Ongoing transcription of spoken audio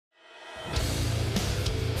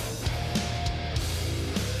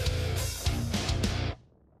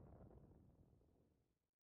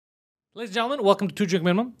Ladies and gentlemen, welcome to Two Drink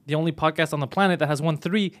Minimum, the only podcast on the planet that has won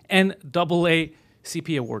 3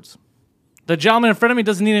 NAACP awards. The gentleman in front of me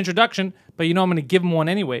doesn't need an introduction, but you know I'm going to give him one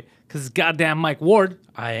anyway, because it's goddamn Mike Ward.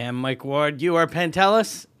 I am Mike Ward. You are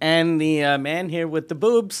Pantelis, and the man here with the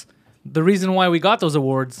boobs. The reason why we got those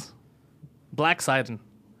awards, Black Sidon.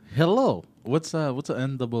 Hello. What's a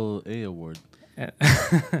NAA award?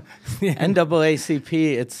 NAACP,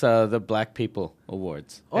 it's the Black People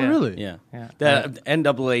Awards. Oh, Yeah. really? Yeah. Yeah. The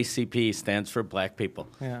NAACP stands for Black People.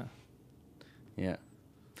 Yeah. Yeah.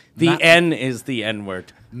 The Not- N is the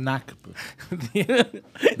N-word. Nakp.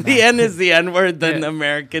 The N is the N-word, then Yeah.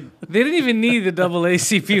 American. They didn't even need the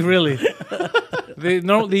NAACP, really. They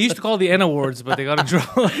used to call it the N Awards, but they got in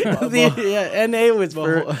trouble. NA was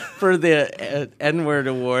for the N-word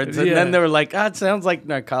awards. And Yeah. then they were like, it sounds like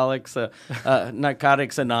Narcotics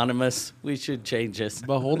Anonymous. We should change this.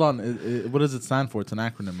 But hold on. What does it stand for? It's an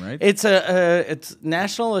acronym, right? It's it's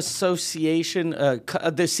National Association. The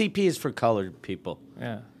CP is for colored people.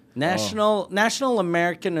 Yeah. National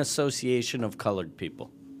American Association of Colored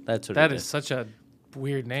People. That's what That it is such a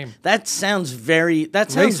weird name. That sounds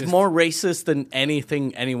Racist. more racist than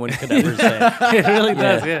anything anyone could ever say. It really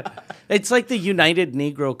does, yeah. It's like the United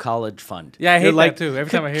Negro College Fund. Yeah, I hate You're that like, too,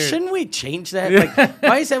 every time I hear it. Shouldn't we change that? Like,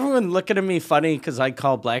 why is everyone looking at me funny because I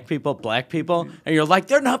call black people? And you're like,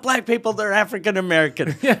 they're not black people, they're African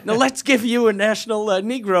American. Now let's give you a National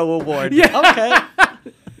Negro Award. Yeah. Okay.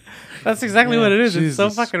 That's exactly what it is. It's so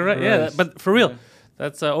Jesus fucking right. Yeah, Christ. but for real,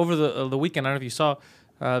 that's over the weekend. I don't know if you saw,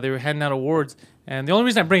 they were handing out awards, and the only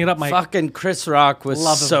reason I bring it up, Mike, Fucking Chris Rock was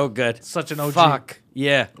Love him. so good. such an OG. Fuck.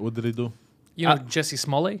 Yeah. What did he do? You know Jesse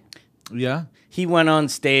Smollett? Yeah. He went on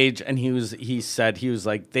stage and he said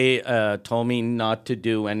like, they told me not to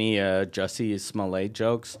do any Jussie Smollett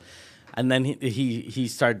jokes. And then he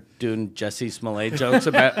started doing Jesse Smollett jokes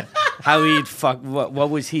about how he'd what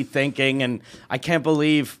was he thinking, and I can't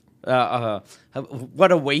believe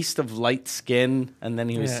what a waste of light skin. And then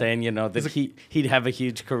he was Yeah. saying, that he'd have a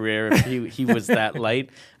huge career if he was that light.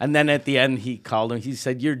 And then at the end he called him. He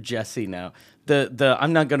said, "You're Jesse now. The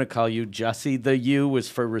I'm not gonna call you Jesse. The U was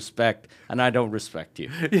for respect, and I don't respect you,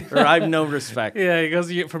 or I have no respect." Yeah, he goes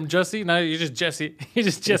from Jesse. Now you're just Jesse. You're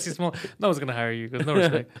just Jesse Smollett. No one's gonna hire you. There's no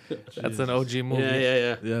respect. That's an OG movie.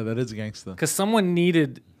 Yeah. Yeah, that is gangsta. Because someone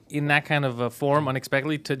needed in that kind of a form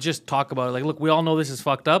unexpectedly to just talk about it. Like, look, we all know this is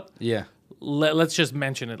fucked up. Yeah. Let's just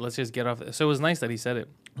mention it. Let's just get off it. So it was nice that he said it.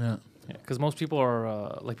 Yeah. Because most people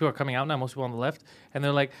are people are coming out now. Most people on the left, and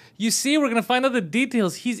they're like, "You see, we're gonna find out the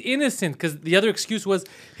details. He's innocent." Because the other excuse was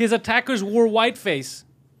his attackers wore whiteface.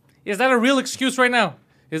 Is that a real excuse right now?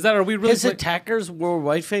 Are we really? His attackers wore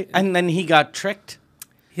whiteface, and then he got tricked.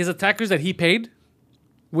 His attackers that he paid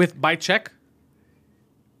by check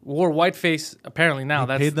wore whiteface. Apparently now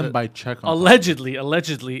that's Paid them by check. On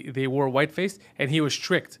allegedly they wore whiteface, and he was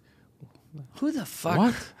tricked. Who the fuck?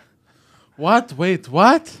 What? What? Wait,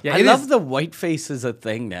 what? Yeah, I it love is- the whiteface is a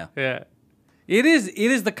thing now. Yeah, it is. It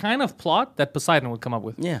is the kind of plot that Poseidon would come up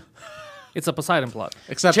with. Yeah. It's a Poseidon plot.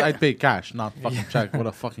 Except I'd pay cash, not fucking check. What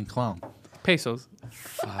a fucking clown. Pesos.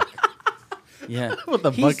 Yeah. What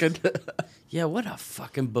the He's- bucket? Yeah, what a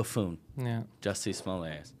fucking buffoon. Yeah. Jussie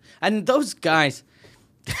Smollett is. And those guys,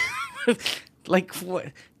 like, what?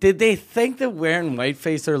 Did they think that wearing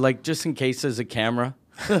whiteface or, like, just in case there's a camera?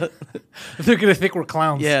 They're gonna think we're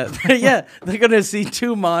clowns. Yeah. Yeah. They're going to see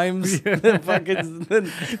two mimes fucking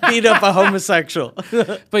beat up a homosexual.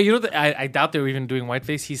 But you know, I doubt they were even doing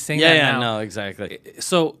whiteface. He's saying Yeah, that yeah, now. no, exactly.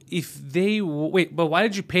 So if they wait, but why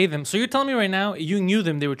did you pay them? So you're telling me right now you knew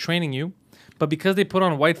them, they were training you, but because they put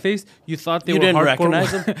on whiteface, you thought they You were didn't hardcore.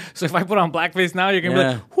 recognize them? So if I put on blackface now, you're gonna be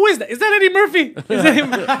Yeah. like, "Who is that? Is that Eddie Murphy? Is that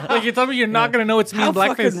him?" Like you're telling me you're not gonna know it's me How in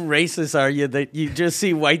blackface. fucking racist are you that you just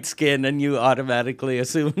see white skin and you automatically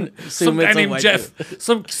assume Some guy it's a named white Jeff,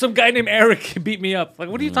 dude? some guy named Eric beat me up. Like,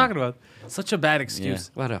 what are you talking about? Such a bad Yeah.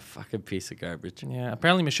 excuse. What a fucking piece of garbage. Yeah.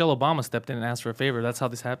 Apparently Michelle Obama stepped in and asked for a favor. That's how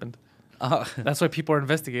this happened. Oh, That's why people are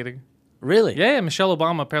investigating. really? Yeah, Michelle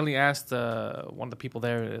Obama apparently asked one of the people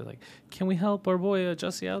there, like, "Can we help our boy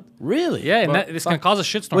Jussie out?" Really? Yeah, and Well, it's gonna cause a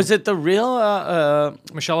shitstorm. was it the real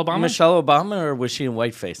Michelle Obama? Michelle Obama, or was she in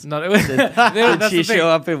whiteface? No, it was, Did that's she the thing. show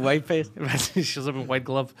up in whiteface? She shows up in white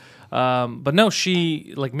glove. But no,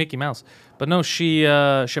 she like Mickey Mouse. But no, she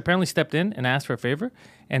apparently stepped in and asked for a favor,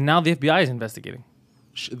 and now the FBI is investigating.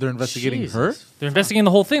 They're investigating her? Jesus. They're investigating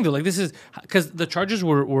the whole thing. They're like, this is because the charges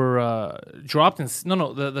were dropped and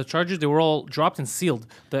the charges, they were all dropped and sealed.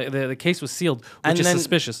 The case was sealed, which is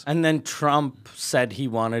suspicious. And then Trump said he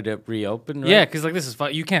wanted it reopened. Right? Yeah, because like this is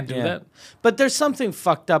you can't do Yeah. that. But there's something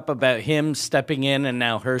fucked up about him stepping in and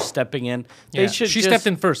now her stepping in. Yeah. They should. She just- stepped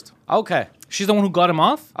in first. Okay. She's the one who got him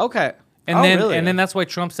off. Okay. And Oh, then really? and then that's why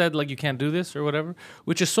Trump said like you can't do this or whatever,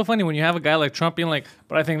 which is so funny when you have a guy like Trump being like,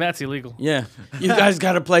 but I think that's illegal. Yeah, you guys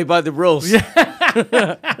got to play by the rules.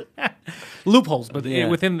 Loopholes, but Yeah.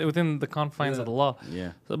 within the confines of the law.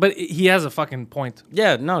 Yeah. So, but he has a fucking point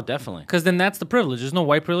Yeah, no, definitely. because then that's the privilege. There's no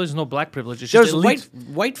white privilege, there's no black privilege. It's There's just elite.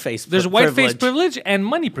 white face. There's white face privilege and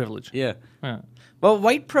money privilege. Yeah. Yeah. Well,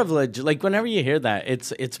 white privilege, like whenever you hear that,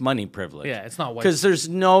 it's money privilege. Yeah, it's not white. Because there's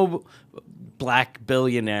no black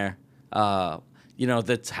billionaire,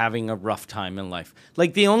 that's having a rough time in life.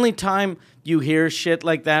 Like the only time you hear shit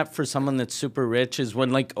like that for someone that's super rich is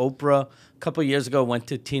when like Oprah a couple years ago went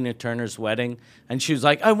to Tina Turner's wedding and she was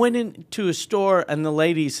like, I went into a store and the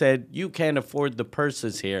lady said, you can't afford the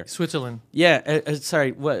purses here. Switzerland. Yeah,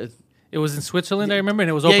 sorry, what? It was in Switzerland, I remember, and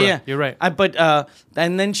it was Oprah. Yeah. You're right.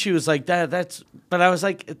 And then she was like, that's, but I was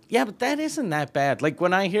like, yeah, but that isn't that bad. Like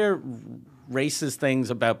when I hear racist things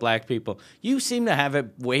about black people, you seem to have it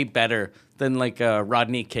way better than like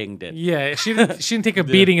Rodney King did. Yeah, she didn't take a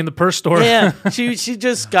beating in the purse store. Yeah, she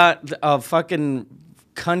just got a fucking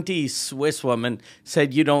cunty Swiss woman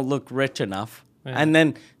said you don't look rich enough, and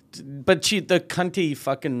then, but the cunty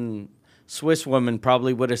fucking Swiss woman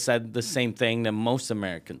probably would have said the same thing to most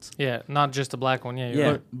Americans. Yeah, not just a black one. Yeah, you're Yeah.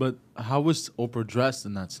 right. But how was Oprah dressed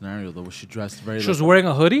in that scenario though? Was she dressed very? She was wearing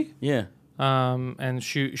a hoodie. Yeah. And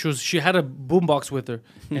she had a boombox with her,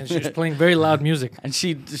 and she was playing very loud music. And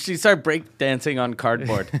she started break dancing on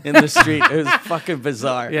cardboard in the street. It was fucking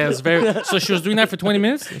bizarre. Yeah, it was very. So she was doing that for 20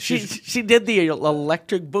 minutes. She did the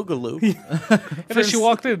electric boogaloo. And then she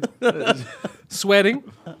walked in, sweating,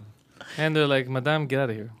 and they're like, "Madame, get out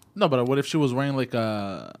of here." No, but what if she was wearing like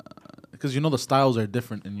a? Because the styles are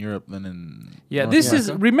different in Europe than in. Yeah, North this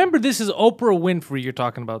America. is. Remember, this is Oprah Winfrey you're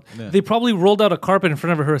talking about. Yeah. They probably rolled out a carpet in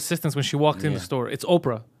front of her assistants when she walked in the Yeah. store. It's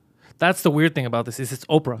Oprah. That's the weird thing about this is it's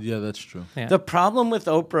Oprah. Yeah, that's true. Yeah. The problem with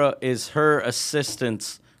Oprah is her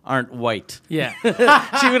assistants aren't white. Yeah.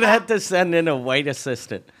 She would have had to send in a white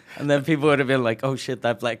assistant. And then people would have been like, oh shit,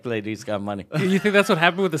 that black lady's got money. You think that's what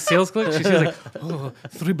happened with the sales clerk? She's like, oh,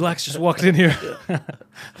 3 blacks just walked in here.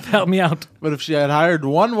 Help me out. But if she had hired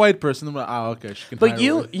one white person, I'm like, okay, she can. But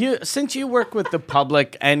hire you since you work with the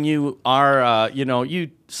public and you are, you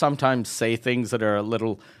sometimes say things that are a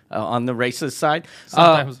little on the racist side.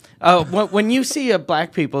 Sometimes. When you see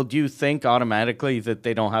black people, do you think automatically that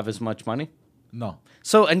they don't have as much money? No.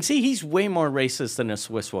 So, and see, he's way more racist than a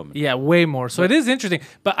Swiss woman. Yeah, way more. So it is interesting.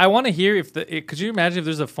 But I want to hear if could you imagine if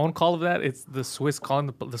there's a phone call of that? It's the Swiss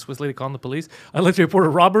calling the Swiss lady calling the police. I'd like to report a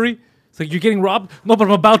robbery. It's like, you're getting robbed? No, but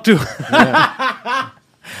I'm about to.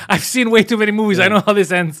 I've seen way too many movies. I know how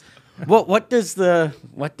this ends. What does the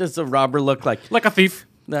robber look like? Like a thief.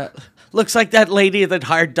 That looks like that lady that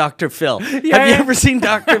hired Dr. Phil. Have you yeah. ever seen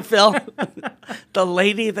Dr. Phil? The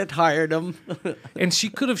lady that hired him. And she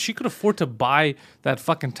could afford to buy that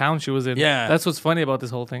fucking town she was in. Yeah. That's what's funny about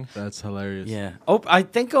this whole thing. That's hilarious. Yeah. I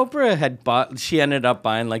think Oprah she ended up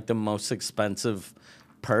buying like the most expensive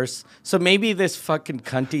purse. So maybe this fucking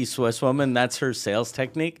cunty Swiss woman, that's her sales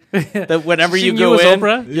technique. That whenever She you knew go it was in,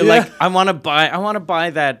 Oprah? you're Yeah. like, I want to buy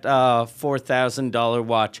that $4,000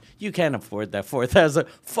 watch. You can't afford that $4,000.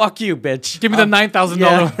 Fuck you, bitch. Give me the $9,000.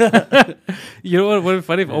 Yeah. You know what would be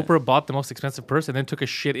funny if Oprah bought the most expensive purse and then took a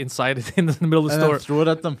shit inside it in the middle of the And store. then threw it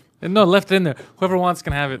at them. And no, left it in there. Whoever wants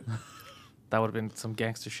can have it. That would have been some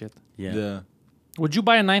gangster shit. Yeah. Would you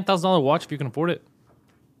buy a $9,000 watch if you can afford it?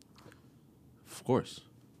 Of course.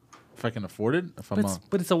 If I can afford it,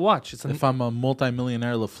 But it's a watch. It's if I'm a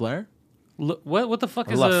multimillionaire LaFleur, what the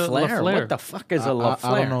fuck is La a Flare. LaFleur? What the fuck is a La I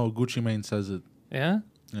Flare? don't know. Gucci Mane says it. Yeah.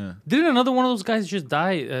 Yeah. Didn't another one of those guys just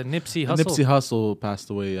die? Nipsey Hussle Nipsey Hussle passed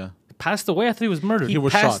away. Yeah. passed away. I thought he was murdered. He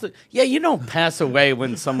was Passed shot. yeah, you don't pass away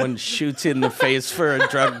when someone shoots you in the face for a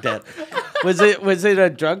drug debt. Was it a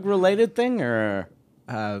drug related thing or?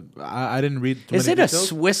 I didn't read. Too Is many it a details.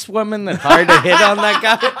 Swiss woman that hired a hit on that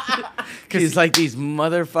guy? He's like, these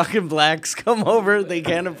motherfucking blacks come over. They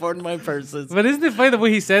can't afford my purses. But isn't it funny the way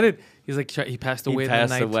he said it? He's like, he passed away He in the passed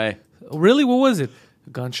night. away. Really? What was it?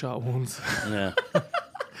 Gunshot wounds. Yeah,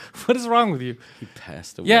 What is wrong with you? he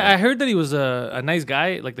passed away. Yeah, I heard that he was a nice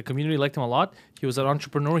guy. Like the community liked him a lot. He was an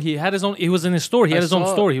entrepreneur. He had his own. He was in his store. He had his own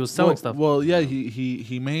store. He was selling stuff. Well, yeah,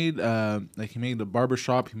 he made he made a barber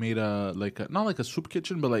shop. He made not like a soup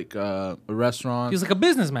kitchen, but like a restaurant. He was like a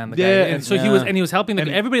businessman. The Yeah, guy. And so yeah. he was helping. And-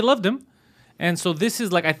 Everybody loved him. And so this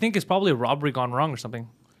is like I think it's probably a robbery gone wrong or something.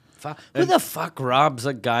 Who the fuck robs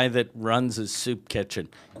a guy that runs a soup kitchen?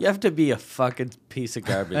 You have to be a fucking piece of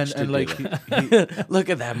garbage. and to and do like that. Look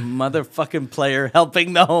at that motherfucking player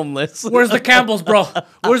helping the homeless. Where's the Campbell's, bro?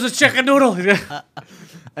 Where's the chicken noodle?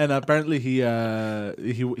 and apparently he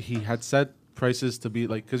had said prices to be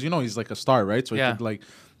like, because he's like a star, right? So Yeah. he could like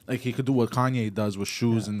he could do what Kanye does with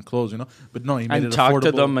shoes and clothes, But no, he made And it talk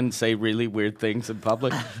affordable. to them and say really weird things in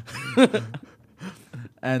public.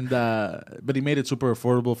 And but he made it super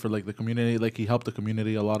affordable for like the community. Like he helped the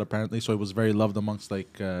community a lot apparently, so it was very loved amongst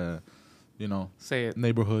like Say it.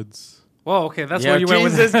 neighborhoods. Whoa, okay, that's Yeah, where you went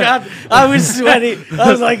with Jesus God, I was sweaty.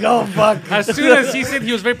 I was like, oh fuck. As soon as he said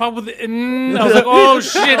he was very popular with I was like, oh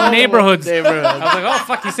shit, neighborhoods. I was like, oh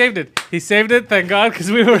fuck, he saved it. He saved it, thank God,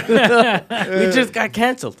 because we were We just got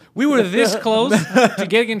canceled. we were this close to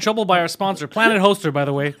getting in trouble by our sponsor, Planet Hoster, by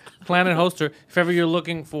the way. Planet Hoster. If ever you're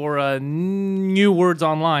looking for new words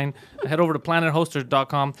online, head over to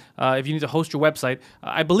planethoster.com. If you need to host your website,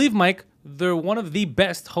 I believe, Mike, they're one of the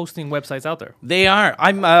best hosting websites out there. They are.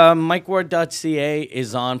 I'm MikeWard.ca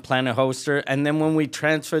is on Planet Hoster, and then when we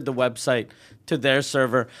transferred the website to their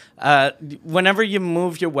server, whenever you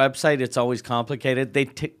move your website, it's always complicated. They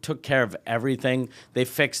took care of everything. They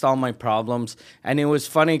fixed all my problems, and it was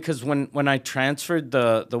funny because when I transferred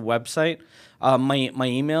the website, my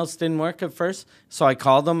emails didn't work at first, so I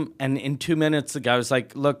called them, and in 2 minutes, the guy was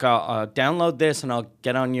like, look, I'll download this, and I'll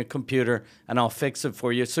get on your computer, and I'll fix it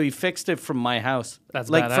for you. So he fixed it from my house. That's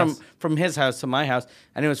like badass. from his house to my house.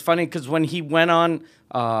 And it was funny because when he went on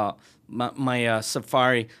my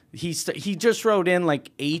Safari, he just wrote in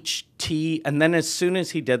like HT, and then as soon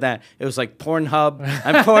as he did that, it was like Pornhub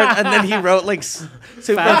and then he wrote like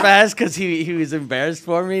super fast because he was embarrassed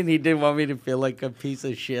for me and he didn't want me to feel like a piece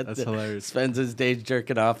of shit. That's that hilarious. Spends his days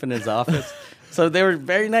jerking off in his office. So they were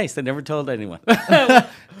very nice. They never told anyone.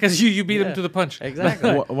 Because you beat him to the punch.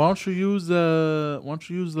 Exactly. Why don't you use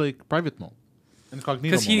like private mode, incognito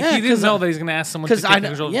Because he mode? didn't know that he's going to ask someone to Because take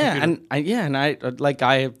control of the computer.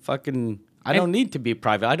 I don't need to be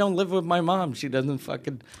private. I don't live with my mom. She doesn't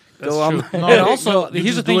fucking That's go on. true. My, No, and also, You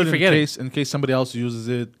here's the just thing, do you it forget it. in case somebody else uses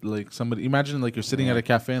it. Like somebody, imagine like you're sitting at a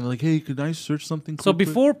cafe and like, hey, could I search something? So quick?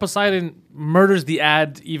 before Poseidon murders the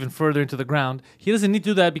ad even further into the ground, he doesn't need to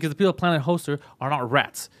do that because the people at Planet Hoster are not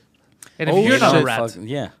rats. And if Oh, you're not a shit. rat,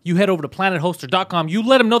 yeah. you head over to planethoster.com. You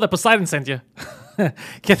let him know that Poseidon sent you.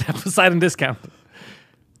 Get that Poseidon discount.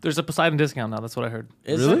 There's a Poseidon discount now. That's what I heard.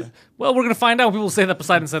 Is Really? it? Well, we're going to find out when people say that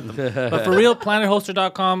Poseidon sent them. But for real,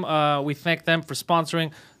 planethoster.com, we thank them for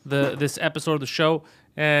sponsoring this episode of the show.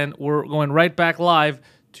 And we're going right back live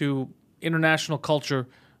to international culture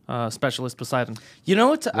specialist Poseidon. You know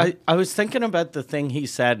what? I was thinking about the thing he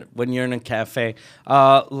said when you're in a cafe.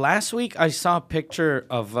 Last week, I saw a picture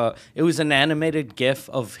of, it was an animated GIF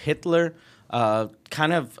of Hitler.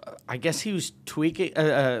 Kind of, I guess he was tweaking,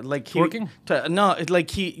 like Twerking? No, like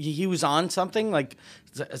he was on something, like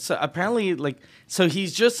so apparently, like so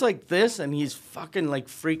he's just like this, and he's fucking like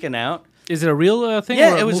freaking out. Is it a real thing?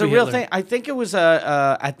 Yeah, or it was a movie real Hitler? thing. I think it was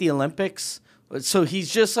at the Olympics. So he's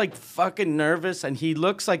just like fucking nervous, and he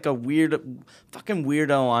looks like a fucking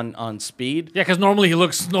weirdo on speed. Yeah, because normally he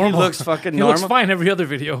looks normal. looks fucking He looks normal. fine every other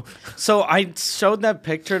video. So I showed that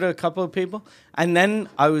picture to a couple of people, and then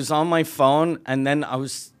I was on my phone, and then I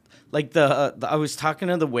was like I was talking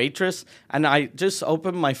to the waitress, and I just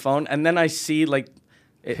opened my phone, and then I see like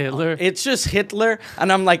Hitler? It's just Hitler, and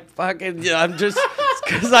I'm like fucking. Yeah, I'm just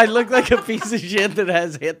because I look like a piece of shit that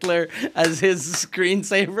has Hitler as his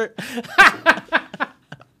screensaver.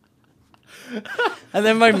 And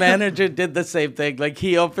then my manager did the same thing. Like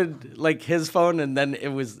he opened like his phone, and then it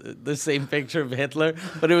was the same picture of Hitler,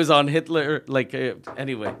 but it was on Hitler. Like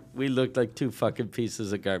anyway, we looked like two fucking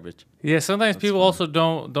pieces of garbage. Yeah, sometimes people also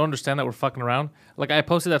don't understand that we're fucking around. Like I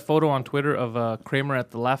posted that photo on Twitter of Kramer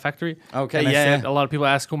at the Laugh Factory. Okay, and I yeah. said a lot of people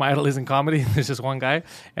ask who my idol is in comedy. There's just one guy,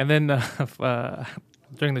 and then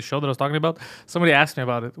during the show that I was talking about, somebody asked me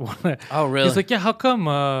about it. Oh, really? He's like, yeah, how come?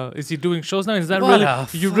 Is he doing shows now? Is that What really? a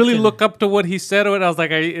You really fucking- look up to what he said? Or what? I was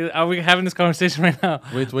like, are we having this conversation right now?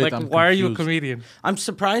 Wait, Like, I'm why are you a confused. comedian? I'm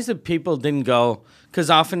surprised that people didn't go,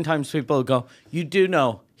 because oftentimes people go, you do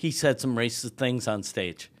know he said some racist things on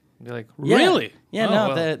stage. You're like, Yeah. really? Yeah, Oh,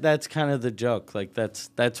 no, well. that's kind of the joke. Like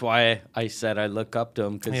that's why I said I look up to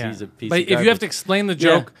him, because Yeah. he's a piece But of if you have garbage. to explain the Yeah.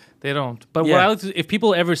 joke, they don't. But Yeah. what I like to, if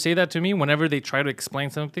people ever say that to me, whenever they try to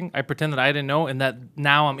explain something, I pretend that I didn't know, and that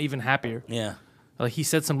now I'm even happier. Yeah. Like he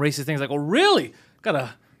said some racist things, like, oh really?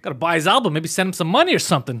 Gotta buy his album, maybe send him some money or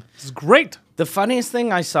something. This is great. The funniest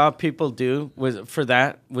thing I saw people do was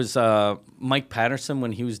Mike Patterson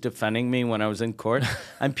when he was defending me when I was in court,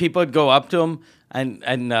 and people would go up to him and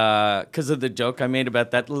because of the joke I made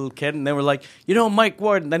about that little kid, and they were like, Mike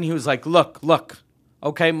Ward, and then he was like, look,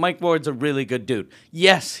 Okay, Mike Ward's a really good dude.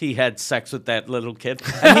 Yes, he had sex with that little kid.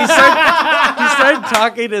 And he started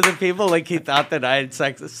talking to the people like he thought that I had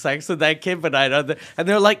sex with that kid, but I don't. And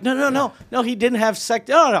they're like, no, he didn't have sex.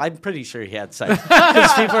 Oh, I'm pretty sure he had sex.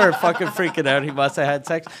 Because people are fucking freaking out. He must have had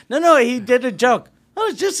sex. No, he did a joke. Oh,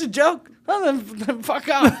 it's just a joke. Oh, then fuck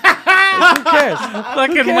off. Who cares?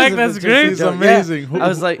 Fucking Mike, that's great. He's amazing. I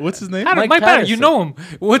was like, what's his name? Mike Patterson. You know him.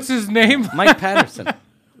 What's his name? Mike Patterson.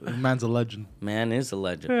 Man's a legend. Man is a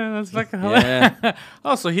legend. Yeah, that's fucking hilarious. Yeah.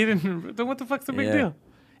 Oh, so he didn't. Then what the fuck's the big Yeah. deal?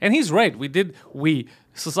 And he's right. We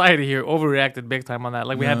society here overreacted big time on that.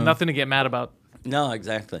 Like we had nothing to get mad about. No,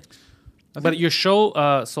 exactly. But your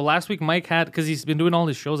show. So last week Mike had, because he's been doing all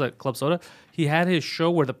his shows at Club Soda. He had his show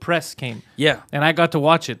where the press came. Yeah. And I got to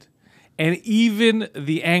watch it. And even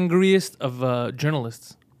the angriest of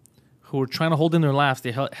journalists who were trying to hold in their laughs,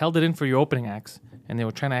 they held it in for your opening acts. And they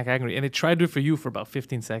were trying to act angry. And they tried to do it for you for about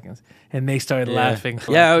 15 seconds. And they started laughing.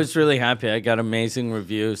 Yeah, I was really happy. I got amazing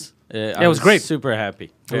reviews. it was great. Super happy.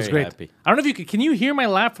 It was Very great. happy. I don't know if you can you hear my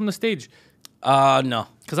laugh from the stage? No.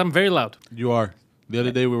 Because I'm very loud. You are. The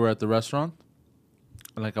other day we were at the restaurant,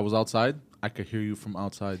 and like I was outside. I could hear you from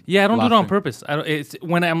outside. Yeah, I don't do it on laughing. purpose. It's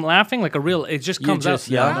when I'm laughing like a real. It just comes just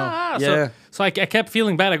out. yell. Ah, Yeah. So I kept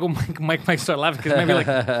feeling bad. I go, Mike, start laughing because maybe like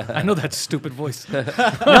I know that stupid voice.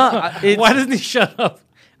 It's- Why doesn't he shut up?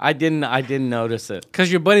 I didn't notice it. Because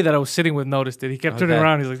your buddy that I was sitting with noticed it. He kept turning Okay.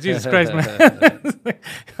 around. He's like, Jesus Christ, man.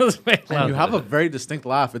 It was very loud. You have a very distinct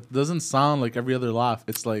laugh. It doesn't sound like every other laugh.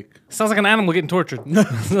 It's like Sounds like an animal getting tortured.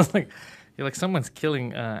 It's like, you're like someone's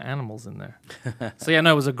killing animals in there. So yeah,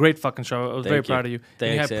 no, it was a great fucking show. I was very Thank you. proud of you. And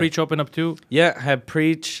you Thanks, had yeah. Preach open up too. Yeah, had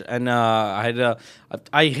Preach, and I had.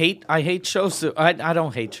 I hate shows. I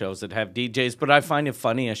don't hate shows that have DJs, but I find it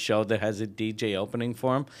funny a show that has a DJ opening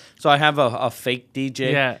for him. So I have a fake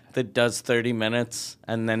DJ Yeah. that does 30 minutes,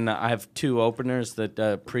 and then I have two openers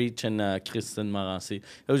that Preach and Kristen Marassi.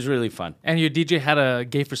 It was really fun. And your DJ had a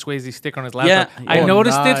Gay for Swayze sticker on his laptop. Yeah. I Oh,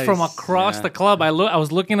 noticed it nice. from across Yeah. the club. I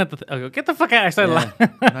was looking at I go, get the fuck out. I started laughing.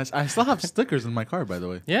 I still have stickers in my car, by the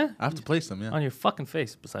way. Yeah? I have to place them. Yeah. On your fucking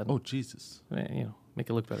face, beside Oh Jesus. make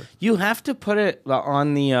it look better. You have to put it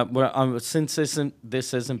on the since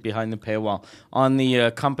this isn't behind the paywall, on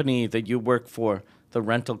the company that you work for, the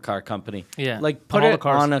rental car company. Yeah, like on put all the it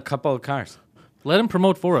cars. on a couple of cars. Let him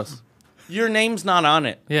promote for us. Your name's not on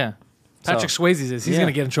it. Yeah. Patrick So- Swayze's is. He's Yeah. going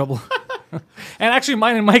to get in trouble. And actually,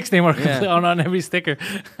 mine and Mike's name are Yeah. on every sticker.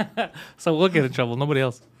 So we'll get in trouble. Nobody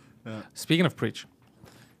else. Speaking of Preach.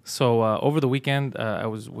 So over the weekend, I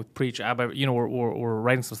was with Preach. Abba, we're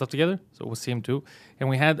writing some stuff together. So we'll see him too. And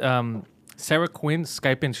we had Sarah Quinn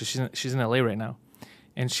Skype in. She's in LA right now.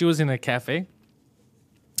 And she was in a cafe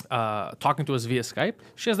talking to us via Skype.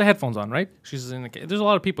 She has the headphones on, right? There's a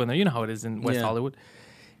lot of people in there. You know how it is in West Yeah. Hollywood.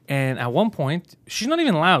 And at one point, she's not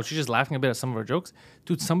even loud. She's just laughing a bit at some of her jokes.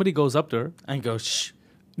 Dude, somebody goes up to her. And go shh.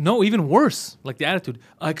 No, even worse. Like the attitude.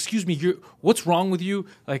 Excuse me, what's wrong with you?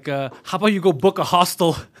 Like, how about you go book a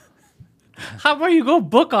hostel? How about you go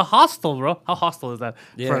book a hostel, bro? How hostile is that?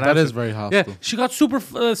 Yeah, for an That attitude? is very Yeah, hostile. she got super.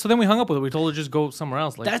 So then we hung up with her. We told her just go somewhere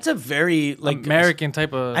else. Like That's a very like American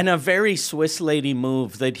type of. and a very Swiss lady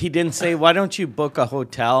move that he didn't say. Why don't you book a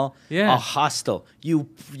hotel? Yeah. A hostel. You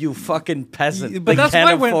fucking peasant. But that's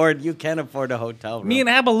why you can't afford a hotel room. Me and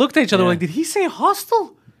Abba looked at each other Yeah. like, did he say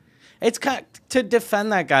hostel? It's kind to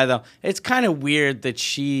defend that guy though. It's kind of weird that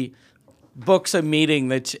she books a meeting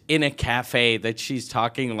that's in a cafe that she's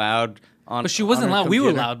talking loud on. But she wasn't on her loud. We were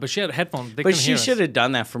computer. loud, but she had headphones. They But couldn't she hear us. should have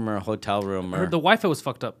done that from her hotel room. The Or, Wi-Fi was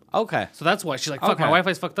fucked up. okay. So that's why she's like, fuck, my Okay.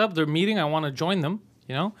 Wi-Fi's fucked up. They're meeting. I want to join them,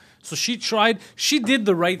 So she did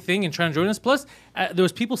the right thing in trying to join us. Plus, there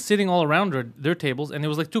was people sitting all around their tables, and there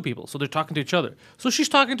was like two people. So they're talking to each other. So she's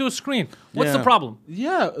talking to a screen. What's the Yeah. problem?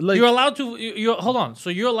 Yeah, like You're allowed to, hold on. So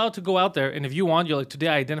you're allowed to go out there, and if you want, you're like, today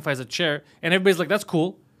I identify as a chair. And everybody's like, that's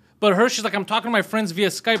cool. But she's like, I'm talking to my friends via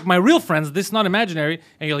Skype, my real friends. This is not imaginary.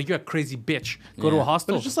 And you're like, you're a crazy bitch. Go to a But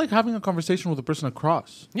hostel. it's just like having a conversation with a person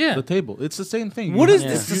across Yeah. the table. It's the same thing. What You is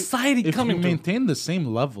have- this if you- society if coming you to? maintain the same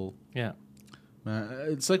level, Yeah. man,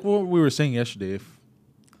 it's like what we were saying yesterday. If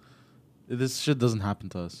this shit doesn't happen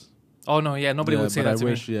to us, Oh, no, yeah. Nobody yeah, would say but that I to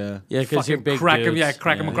wish, me. yeah. Yeah, because you're Fucking big crack him, dudes. yeah,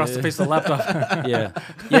 crack him across the face with the laptop. Yeah.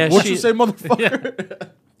 Yeah. What you say, motherfucker?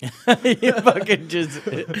 You fucking just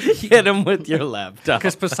hit him with your laptop.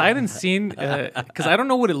 Because Poseidon's seen, because I don't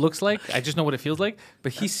know what it looks like. I just know what it feels like.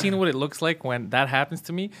 But he's seen what it looks like when that happens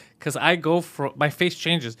to me. Because my face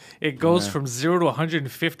changes. It goes from 0 to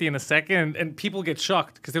 150 in a second, and people get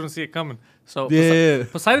shocked because they don't see it coming. So Yeah.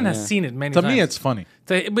 Poseidon has seen it many To times. me, it's funny.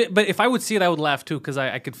 But if I would see it, I would laugh too because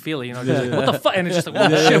I could feel it. You know, just like, what the fuck? And it's just like,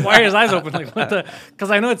 what shit? Why are his eyes open? Like, what the?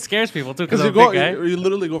 Because I know it scares people too. Because Because I'm you a big go, guy. you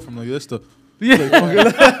literally go from like this to.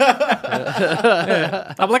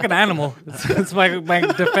 I'm like an animal. It's my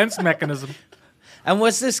defense mechanism. And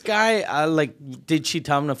was this guy like? Did she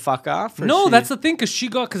tell him to fuck off? Or No, she- that's the thing. Because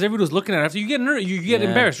everybody was looking at her. After you get nervous, you get Yeah.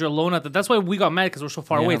 embarrassed. You're alone at that's why we got mad because we're so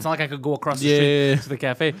far away. Yeah. It's not like I could go across the Yeah. street to the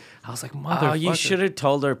cafe. I was like, mother. Oh, you should have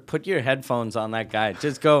told her, put your headphones on that guy.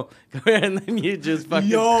 Just go and then you just fucking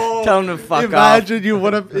Yo, tell him to fuck off. imagine you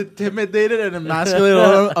would have intimidated and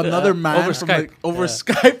emasculated another man Over from, Skype. like, over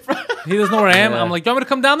Skype. He doesn't know where I am. Yeah. I'm like, you want me to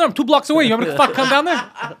come down there? I'm 2 blocks away. You want me to fuck come down there?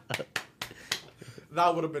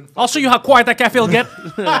 That would have been. I'll show you how quiet that cafe will get.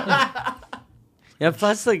 Yeah,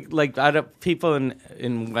 plus like people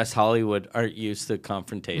in West Hollywood aren't used to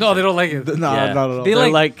confrontation. No, they don't like it. No, Yeah. not at all. They They're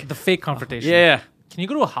like, like- the fake confrontation. Yeah. Can you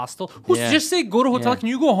go to a hostel? Who's Yeah. just say go to a hotel? Yeah. Can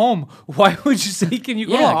you go home? Why would you say can you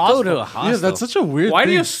go to a Yeah, hostel? go to a hostel. Yeah, that's such a weird. Why do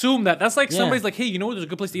thing. you assume that? That's like Yeah. somebody's like, hey, you know where there's a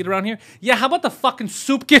good place to eat around here? Yeah, how about the fucking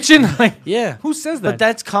soup kitchen? Like, Yeah. who says that? But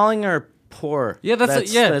that's calling her poor. Yeah,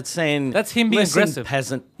 That's saying That's him being "Listen, aggressive."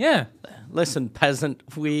 peasant. Yeah. Listen, peasant.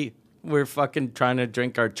 We're fucking trying to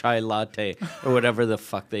drink our chai latte or whatever the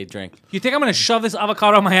fuck they drink. You think I'm gonna shove this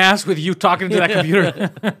avocado on my ass with you talking to that computer?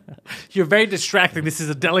 You're very distracting. This is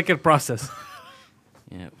a delicate process.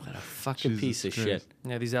 Yeah, what a fucking Jesus piece of Christ. shit.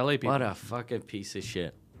 Yeah, these LA people. What a fucking piece of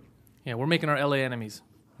shit. Yeah, we're making our LA enemies.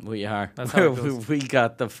 We are. That's how it goes. we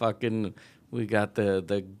got the fucking. We got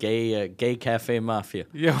the gay cafe mafia.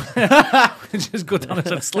 Yeah. Just go down and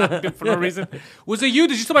start slapping him for no reason. Was it you?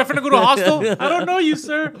 Did you tell my friend to go to a hostel? I don't know you,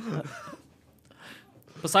 sir.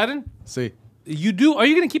 Poseidon? See, You do? Are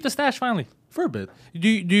you going to keep the stash finally? for a bit. Do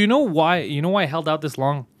you know why? You know why I held out this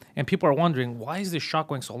long? And people are wondering, why is this shot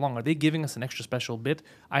going so long? Are they giving us an extra special bit?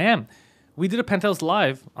 I am. We did a Penthouse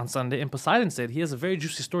Live on Sunday, and Poseidon said he has a very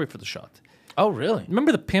juicy story for the shot. Oh, really?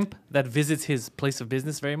 Remember the pimp that visits his place of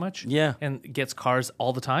business very much? Yeah. And gets cars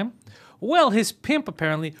all the time? Well, his pimp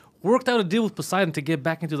apparently worked out a deal with Poseidon to get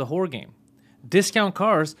back into the whore game. Discount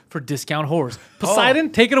cars for discount whores. Poseidon,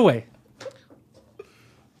 take it away.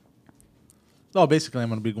 No, basically, I'm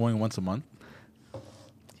gonna be going once a month.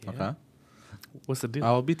 Okay, What's the deal?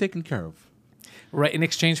 I'll be taken care of. Right, in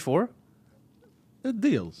exchange for?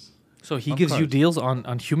 Deals. So he On gives you cars. deals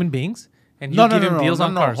on human beings, and you No, give him deals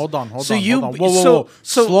on cars. Hold on. So on, you hold on. Whoa, whoa, so whoa.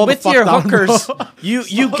 so Slow the with fuck your down, bro. hookers,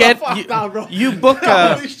 you get you book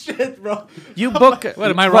shit, bro. you book. What,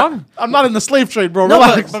 am I wrong? I'm not in the slave trade, bro. No,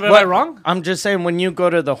 Relax. But am I wrong? I'm just saying when you go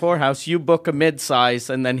to the whorehouse, you book a mid-size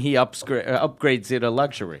and then he upgrades it to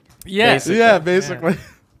luxury. Yeah. Basically. Yeah, basically.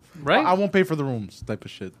 Right? I won't pay for the rooms, type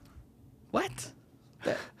of shit. What?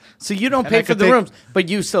 So you don't And pay I for could the take- rooms, but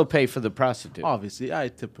you still pay for the prostitute. Obviously, I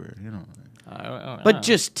tip her. You know. But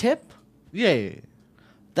just tip. Yeah.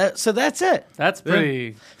 So that's it. That's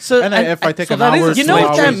pretty. So And if I take so an that is hour, a you know 2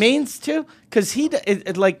 what that hours- means too? Because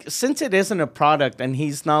like since it isn't a product and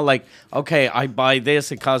he's not like, okay, I buy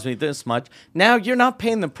this, it costs me this much. Now you're not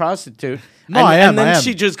paying the prostitute. No, and, I am, And then I am.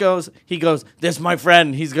 she just goes, he goes, this is my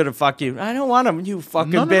friend. He's gonna fuck you. I don't want him. You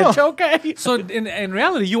fucking No, no, bitch. no. Okay. So in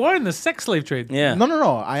reality, you are in the sex slave trade. Yeah.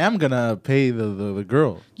 No. I am gonna pay the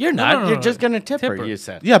girl. You're not. no, You're no. just gonna tip her. Tip her. You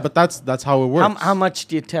said. Yeah, but that's how it works. How much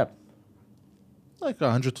do you tip? Like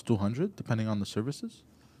 100 to 200, depending on the services.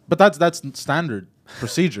 But that's standard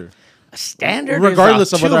procedure. Standard.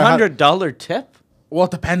 Regardless of whether I have- $200 tip. Well,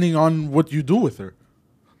 depending on what you do with her.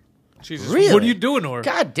 Jesus, Really? What are you doing, or?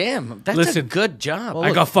 God damn. That's a Listen, good job.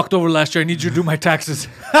 I got fucked over last year. I need you to do my taxes.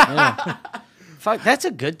 Fuck, that's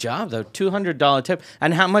a good job though. $200 tip.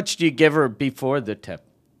 And how much do you give her before the tip?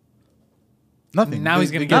 Nothing. Now he's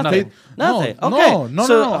gonna They give get nothing. paid- Nothing. No, Okay.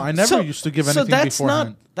 no. I never used to give anything that's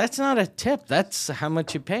beforehand. That's not a tip. That's how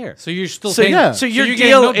much you pay her. So you're still So, paying. yeah. so your you're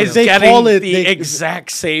getting deal no is bill. They getting call it- the they-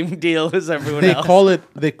 exact same deal as everyone They else. call it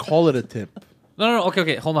a tip. No.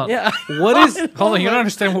 Okay. Hold on. Yeah. What is? Hold on. You don't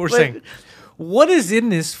understand what we're Wait. saying. What is in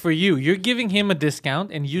this for you? You're giving him a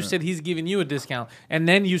discount, and you said he's giving you a discount, and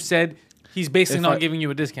then you said he's basically If not I- giving you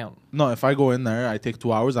a discount. No, if I go in there, I take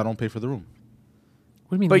 2 hours. I don't pay for the room.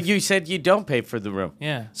 What do you mean? But you said you don't pay for the room.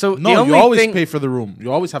 Yeah. So the No, only you always thing, pay for the room.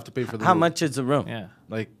 You always have to pay for the how room. much is the room? Yeah.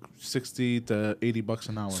 Like 60 to 80 bucks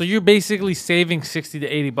an hour. So you're basically saving $60 to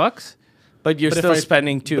 $80, But you're But if still I-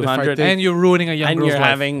 spending but if I 200 take- and you're ruining a young and girl's you're life.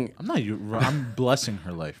 having I'm blessing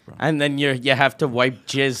her life, bro. and then you have to wipe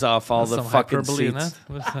jizz off all the Some fucking hyperbole in seats.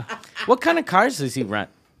 that. What kind of cars does he rent?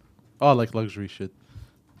 Oh, like luxury shit.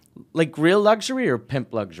 Like real luxury or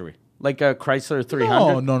pimp luxury? Like a Chrysler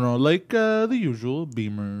 300? No. Like the usual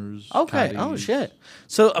Beamers. Okay. Oh Caddies. shit.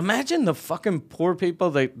 So imagine the fucking poor people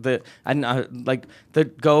that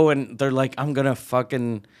go and they're like, I'm gonna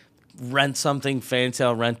fucking rent something fancy.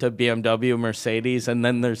 I'll rent a BMW, Mercedes, and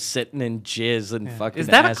then they're sitting in jizz and fucking. Is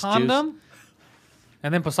that a ass condom? juice.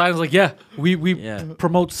 And then Poseidon's like, yeah, we Yeah.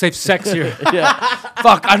 promote safe sex here. Yeah.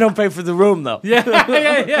 Fuck. I don't pay for the room though. yeah.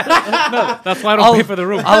 No, that's why I don't pay for the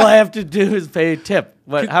room. All I have to do is pay a tip.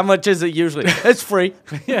 How much is it usually? It's free.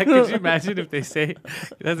 Yeah, could you imagine if they say,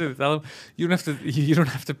 that's what they tell them, you don't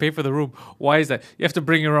have to pay for the room. Why is that? You have to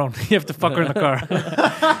bring your own. You have to fuck her in the car.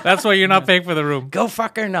 That's why you're not paying for the room. Go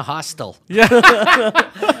fuck her in a hostel.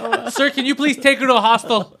 Sir, can you please take her to a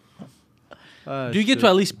hostel? Do you get to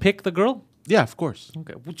at least pick the girl? Yeah, of course.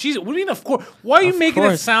 Okay. Well, Jesus, what do you mean, of course? Why are you Of making it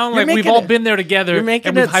course. sound You're like we've making all it- been there together You're making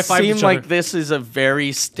and we've it high-fived seem each like other? this is a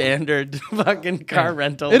very standard fucking car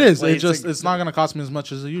rental. It is. place. It's not gonna cost me as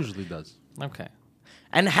much as it usually does. Okay.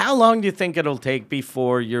 And how long do you think it'll take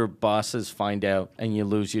before your bosses find out and you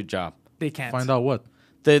lose your job? They can't. Find out what.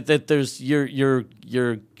 That there's you're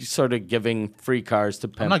sort of giving free cars to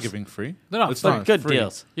pimps. I'm not giving free. No, it's but not good free.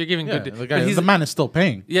 deals. You're giving Yeah, good. the, but guy, he's- the man is still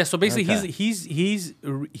paying. Yeah, so basically Okay.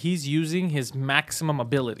 he's using his maximum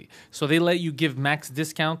ability. So they let you give max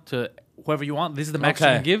discount to whoever you want. This is the max you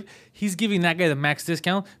Okay. can give. He's giving that guy the max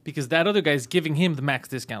discount because that other guy is giving him the max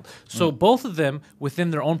discount. So both of them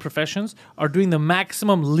within their own professions are doing the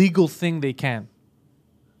maximum legal thing they can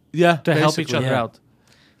Yeah, to help each basically. other yeah. out.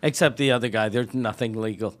 Except the other guy, there's nothing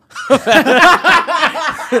legal.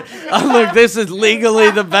 Look, this is legally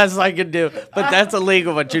the best I can do, but that's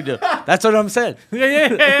illegal what you do. That's what I'm saying.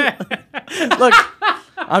 Yeah. Look,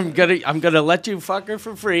 I'm gonna let you fuck her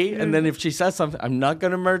for free, and then if she says something, I'm not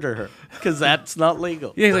gonna murder her because that's not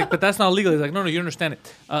legal. Yeah, he's like, but that's not legal. He's like, no, you understand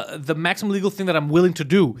it. The maximum legal thing that I'm willing to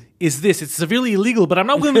do is this. It's severely illegal, but I'm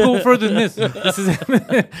not willing to go further than this.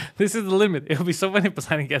 This is the limit. It'll be so funny if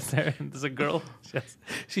Poseidon gets there and there's a girl.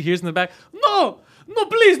 She hears in the back, no,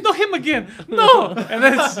 please, not him again. No. And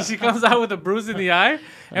then she comes out with a bruise in the eye.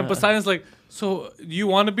 And Poseidon's like, so you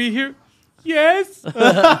want to be here? Yes.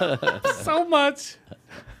 So much.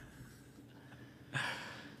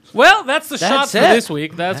 Well, that's the shot That's for it. this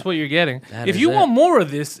week. That's what you're getting. That If is you it. want more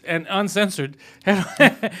of this and uncensored,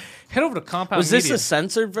 head over to Compound Was this Media. a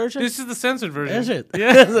censored version? This is the censored version. Is it?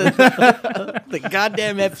 Yeah. The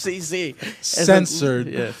goddamn FCC Censored.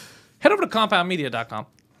 Yeah. Head over to compoundmedia.com.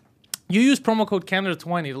 You use promo code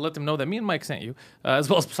Canada20 to let them know that me and Mike sent you, as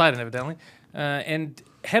well as Poseidon, evidently. And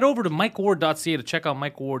head over to MikeWard.ca to check out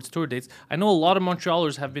Mike Ward's tour dates. I know a lot of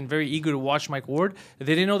Montrealers have been very eager to watch Mike Ward. They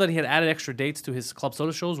didn't know that he had added extra dates to his Club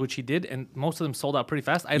Soda shows, which he did, and most of them sold out pretty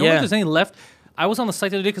fast. I don't know Yeah. if there's any left. I was on the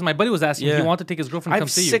site the other day because my buddy was asking if Yeah. he wanted to take his girlfriend I to come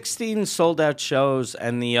have see you. 16 sold out shows,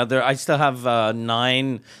 and the other, I still have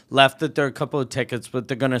 9 left. That there are a couple of tickets, but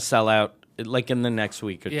they're gonna sell out like in the next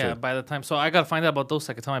week or Yeah, two. by the time. So I got to find out about those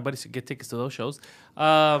so I can tell my buddies to get tickets to those shows.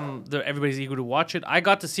 Everybody's eager to watch it. I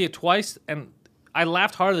got to see it twice, and I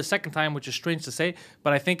laughed harder the second time, which is strange to say,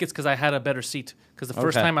 but I think it's because I had a better seat. Because the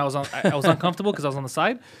first Okay. time I was uncomfortable because I was on the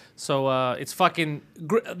side. So it's fucking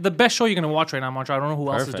the best show you're gonna watch right now, Montreal. I don't know who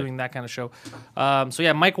else is Perfect. doing that kind of show. So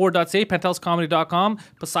yeah, MikeWard.ca, PenthouseComedy.com,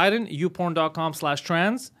 Poseidon,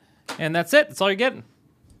 youporn.com/trans, and that's it. That's all you're getting.